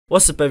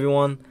What's up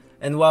everyone,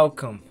 and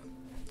welcome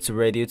to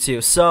Radio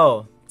 2.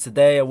 So,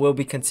 today I will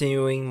be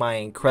continuing my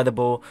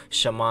incredible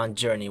shaman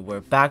journey.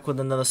 We're back with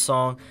another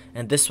song,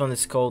 and this one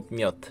is called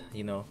Miot,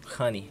 you know,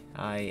 honey.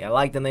 I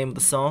like the name of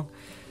the song.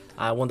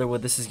 I wonder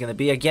what this is gonna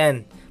be.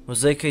 Again,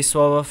 музыка и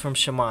слова from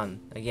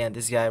Shaman. Again,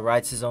 this guy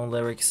writes his own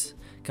lyrics,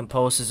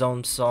 composes his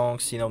own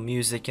songs, you know,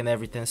 music and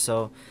everything,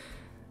 so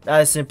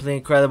that is simply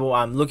incredible.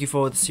 I'm looking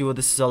forward to see what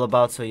this is all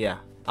about, so yeah,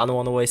 I don't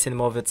want to waste any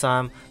more of your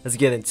time. Let's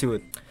get into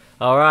it.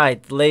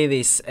 Alright,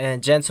 ladies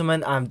and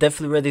gentlemen, I'm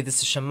definitely ready.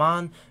 This is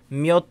Shaman,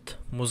 Miot,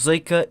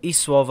 музыка и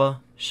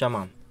слова,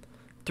 Shaman.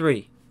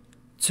 3,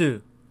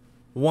 2,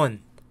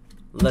 1,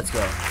 let's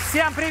go.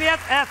 Всем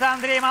привет, это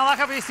Андрей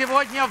Малахов, и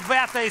сегодня в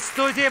этой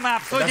студии мы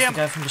обсудим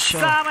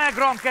самое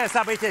громкое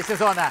событие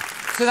сезона.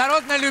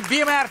 Всенародно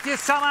любимый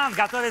артист Шаман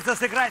готовится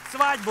сыграть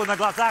свадьбу на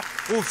глазах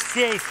у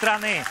всей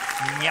страны.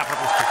 Не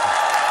пропустите.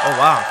 Oh,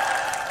 wow.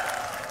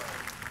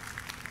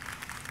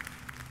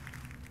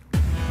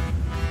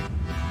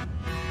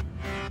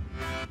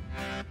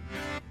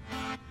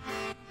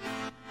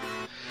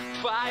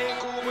 Твои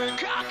губы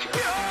как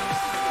мёд.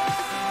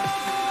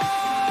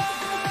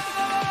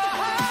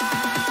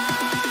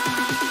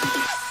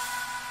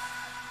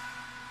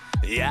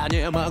 Я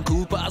не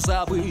могу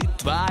позабыть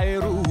твои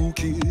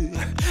руки.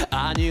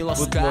 Они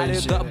ласкали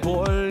до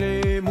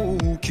боли и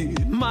муки.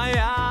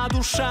 Моя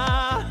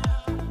душа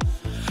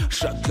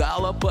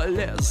шагала по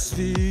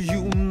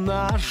лезвию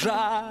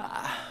ножа.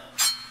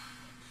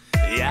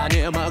 Я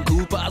не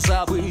могу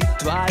позабыть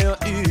твое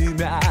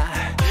имя,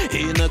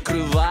 и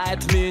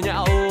накрывает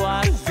меня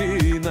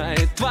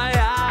лавиной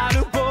твоя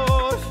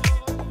любовь,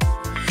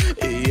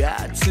 и я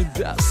от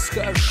тебя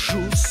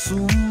схожу с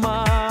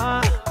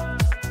ума.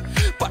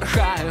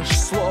 Порхаешь,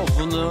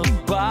 словно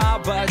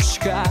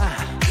бабочка,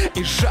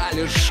 и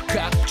жалишь,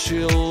 как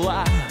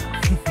пчела,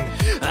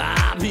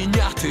 а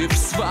меня ты в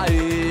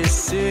свои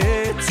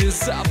сети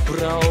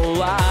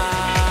забрала.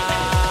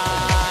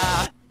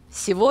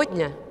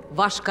 Сегодня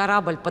ваш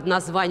корабль под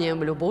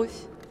названием «Любовь»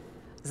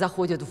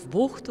 заходит в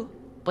бухту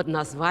под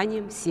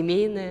названием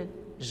 «Семейная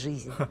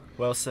жизнь».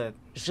 Well said.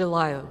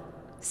 Желаю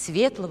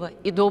светлого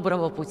и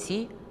доброго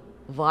пути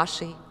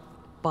вашей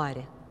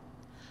паре.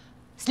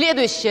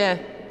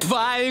 Следующее.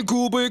 Твои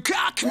губы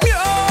как мед,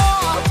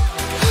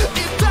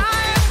 и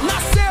тает на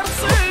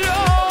сердце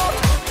лед.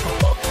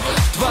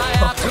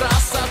 Твоя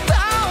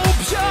красота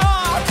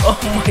убьет. Oh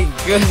my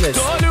goodness.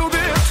 Кто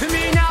любит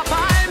меня,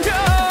 поймет.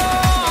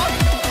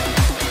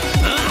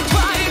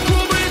 Твои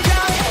губы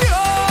как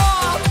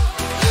мед,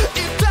 и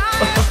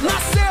тает на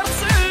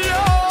сердце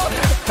лед.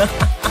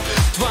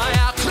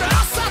 Твоя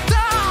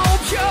красота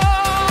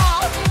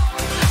убьет.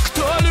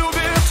 Кто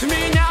любит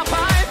меня,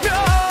 поймет.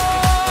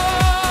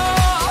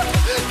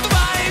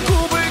 Твои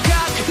губы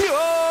как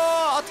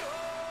мед.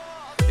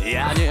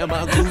 Я не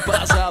могу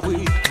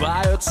позабыть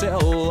твое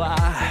тело,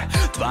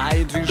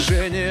 твои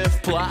движения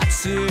в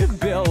платье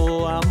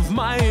белом в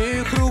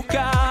моих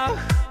руках.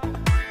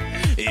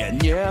 Я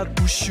не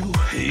отпущу,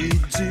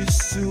 иди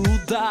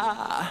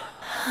сюда.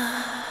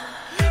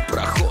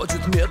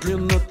 Проходит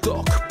медленно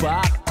ток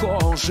по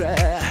коже,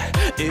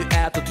 и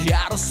этот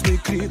яростный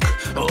крик: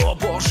 о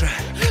боже,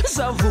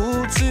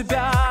 зову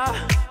тебя,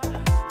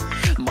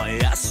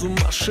 моя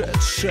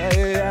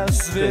сумасшедшая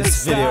звезда.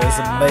 This video is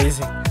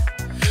amazing.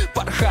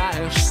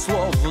 Порхаешь,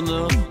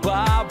 словно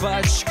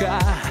бабочка,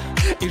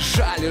 и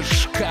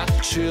жалишь, как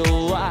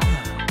пчела,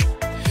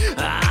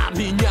 а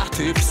меня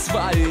ты в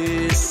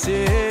свои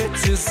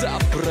сети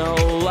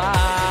забрала.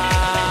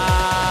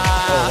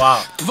 Oh, wow.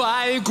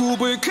 Твои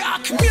губы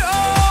как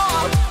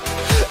мед,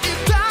 и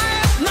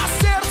тает на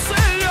сердце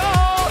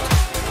лед.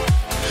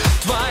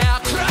 Твоя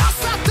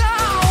красота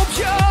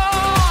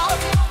убьет.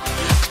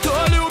 Кто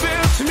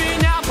любит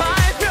меня,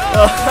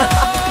 поймет.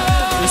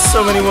 There's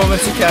so many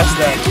moments to catch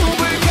that.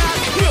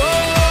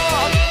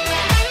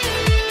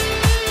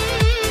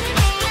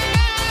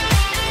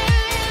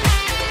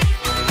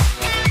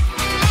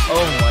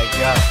 Oh my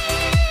god.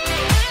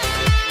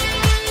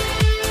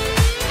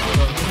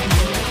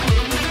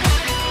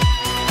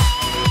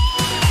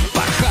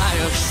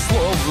 Порхаешь,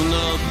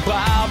 словно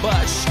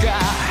бабочка,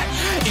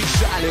 и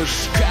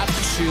жалишь, как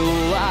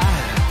пчела,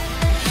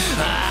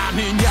 а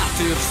меня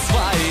ты в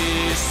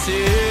свои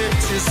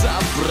сети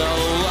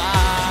забрала.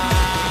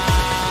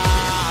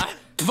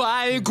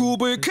 Твои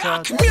губы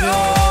как мед,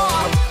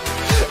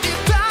 и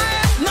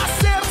тает на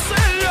сердце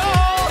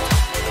лед.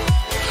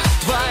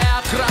 Твоя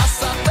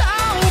красота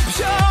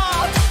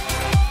убьет.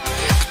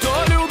 Кто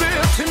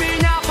любит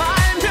меня,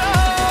 поймет.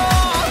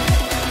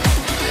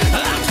 А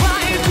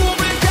твои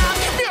губы как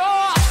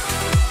мед,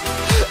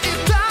 и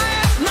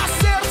тает на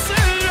сердце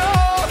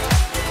лед.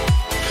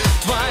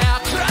 Твоя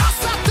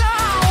красота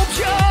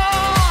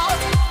убьет.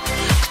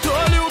 Кто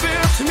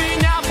любит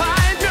меня,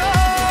 поймет.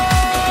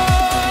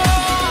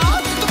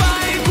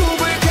 Твои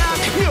губы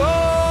как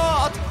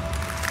мед.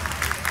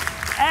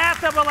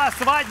 Это была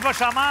свадьба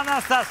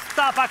Шамана со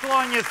 100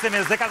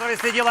 поклонницами, за которой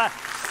следила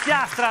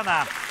вся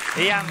страна.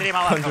 И я, Андрей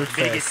Малахов,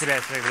 берегите себя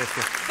и своих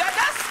близких. Да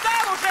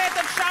достал уже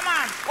этот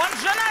шаман! Он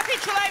женатый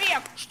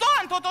человек. Что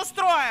он тут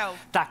устроил?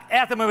 Так,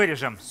 это мы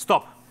вырежем.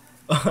 Стоп.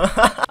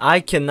 I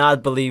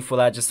cannot believe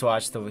what I just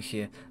watched over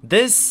here.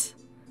 This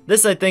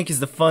I think is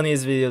the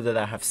funniest video that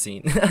I have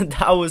seen.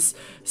 That was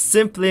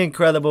simply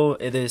incredible.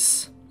 It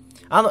is,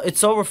 I don't know, it's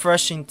so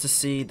refreshing to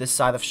see this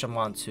side of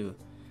Shaman too.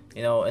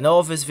 You know, in all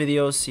of his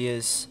videos he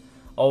is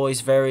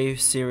always very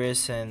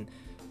serious, and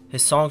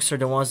his songs are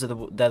the ones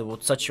that will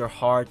touch your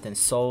heart and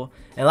soul.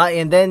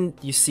 And then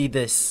you see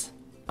this,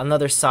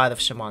 another side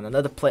of Shaman,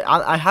 another play.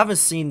 I haven't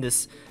seen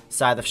this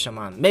side of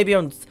Shaman. Maybe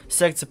on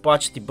Sekce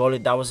Plačiti Boli,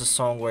 that was a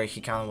song where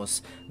he kind of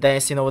was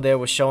dancing over there,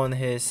 was showing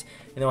his,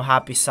 you know,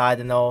 happy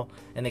side and all,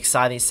 an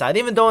exciting side.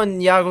 Even though in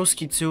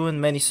Yaroski too, in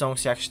many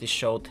songs he actually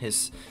showed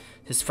his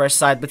fresh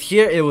side. But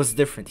here it was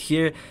different.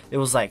 Here it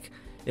was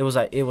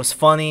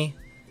funny.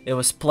 It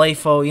was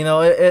playful, you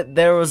know,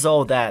 there was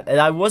all that,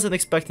 and I wasn't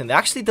expecting that.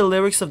 Actually, the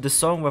lyrics of the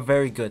song were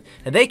very good,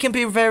 and they can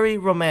be very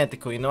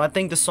romantical, you know. I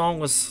think the song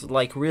was,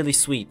 like, really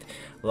sweet,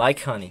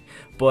 like honey,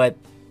 but,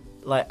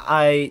 like,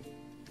 I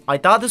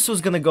thought this was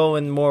gonna go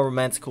in more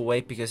romantical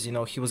way, because, you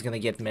know, he was gonna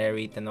get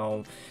married and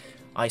all.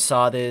 I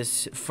saw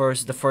this,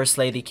 the first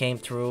lady came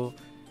through,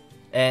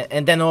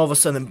 and then all of a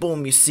sudden,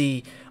 boom, you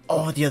see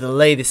all the other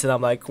ladies, and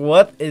I'm like,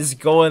 what is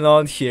going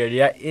on here?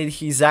 Yeah,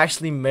 he's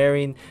actually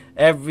marrying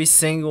every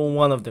single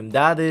one of them.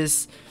 That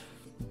is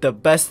the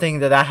best thing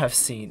that I have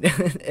seen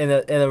in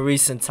a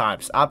recent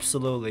times.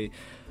 Absolutely.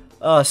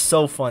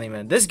 So funny,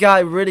 man. This guy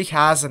really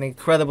has an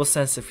incredible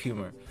sense of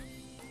humor.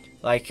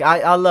 Like,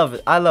 I love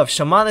it. I love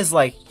Shaman. Is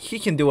like, he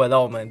can do it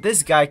all, man.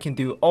 This guy can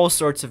do all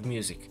sorts of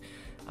music.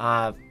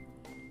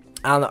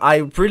 And I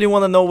really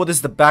want to know what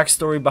is the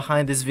backstory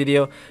behind this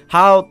video.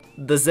 How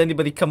does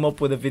anybody come up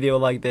with a video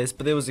like this?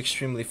 But it was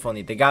extremely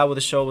funny. The guy with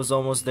the show was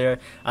almost there.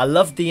 I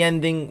loved the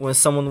ending when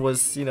someone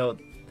was, you know,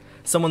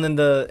 someone in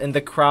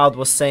the crowd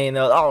was saying,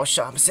 "Oh,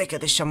 I'm sick of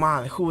this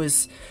Shaman.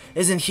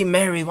 Isn't he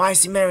married? Why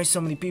is he marrying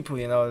so many people?"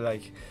 You know,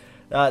 like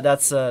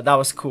that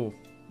was cool.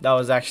 That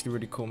was actually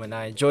really cool, man.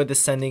 I enjoyed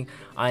this ending.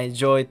 I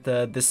enjoyed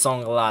this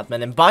song a lot,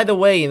 man. And by the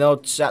way, you know,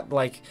 chat,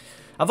 like,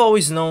 I've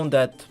always known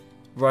that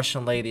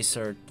Russian ladies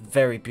are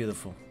very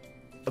beautiful,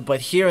 but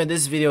here in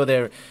this video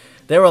there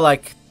were,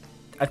 like,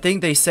 I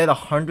think they said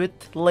 100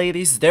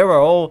 ladies. They were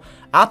all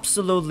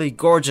absolutely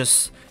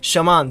gorgeous.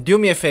 Shaman, do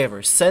me a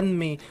favor, send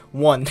me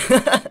one.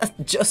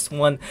 Just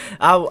one.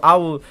 I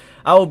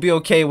will be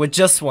okay with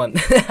just one.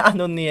 I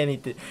don't need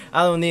anything.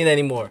 I don't need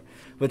any more.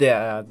 But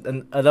yeah,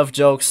 enough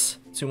jokes,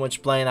 too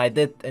much playing. I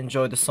did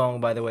enjoy the song,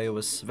 by the way. It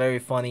was very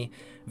funny,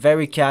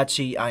 very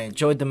catchy. I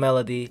enjoyed the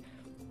melody,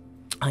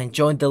 I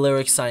enjoyed the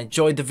lyrics, I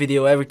enjoyed the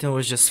video. Everything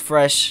was just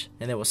fresh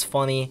and it was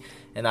funny,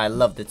 and I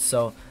loved it.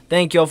 So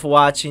thank you all for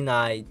watching.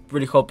 I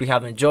really hope you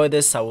have enjoyed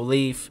this. I will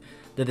leave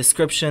the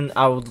description.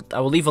 I will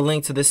leave a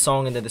link to this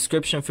song in the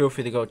description. Feel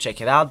free to go check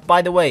it out.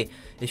 By the way,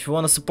 if you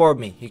want to support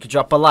me, you can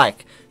drop a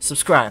like,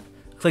 subscribe,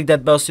 click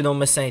that bell so you don't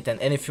miss anything.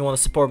 And if you want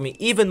to support me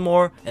even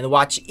more and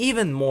watch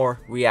even more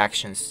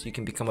reactions, you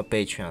can become a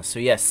Patreon. So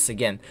yes,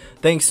 again,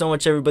 thanks so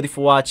much everybody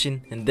for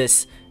watching, and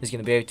this is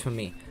gonna be it for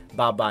me.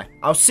 Bye bye.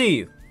 I'll see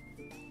you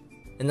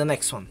in the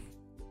next one.